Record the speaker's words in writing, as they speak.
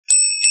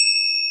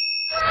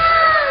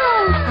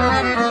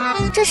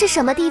这是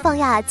什么地方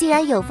呀？竟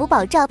然有福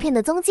宝照片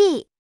的踪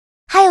迹，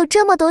还有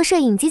这么多摄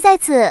影机在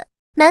此，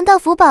难道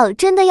福宝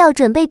真的要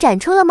准备展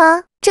出了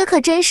吗？这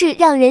可真是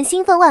让人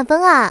兴奋万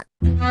分啊！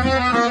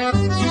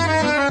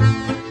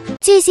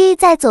据悉，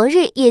在昨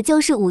日，也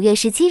就是5月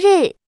17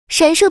日，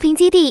神树坪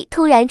基地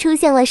突然出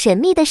现了神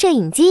秘的摄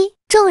影机，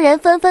众人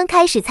纷纷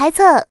开始猜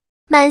测，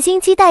满心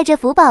期待着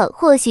福宝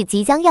或许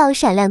即将要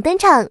闪亮登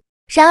场。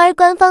然而，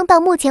官方到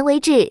目前为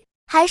止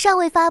还尚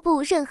未发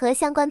布任何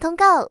相关通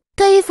告，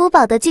对于福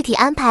宝的具体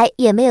安排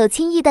也没有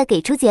轻易的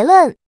给出结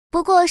论。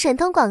不过，神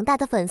通广大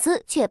的粉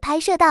丝却拍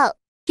摄到，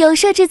有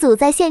摄制组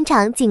在现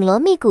场紧锣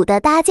密鼓地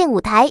搭建舞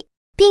台，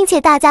并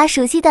且大家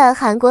熟悉的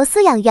韩国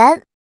饲养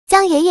员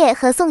江爷爷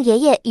和宋爷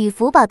爷与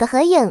福宝的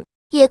合影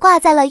也挂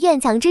在了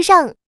院墙之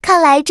上，看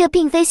来这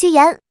并非虚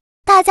言。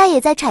大家也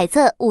在揣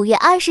测5月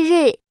20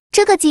日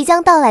这个即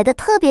将到来的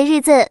特别日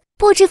子，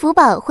不知福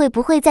宝会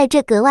不会在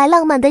这格外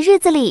浪漫的日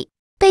子里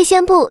被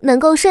宣布能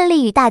够顺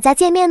利与大家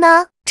见面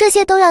呢？这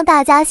些都让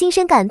大家心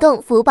生感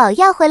动，福宝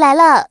要回来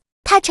了，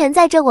他承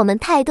载着我们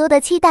太多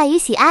的期待与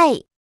喜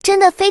爱，真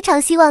的非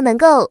常希望能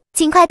够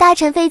尽快搭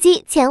乘飞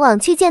机前往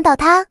去见到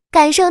他，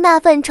感受那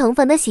份重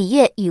逢的喜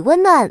悦与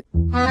温暖。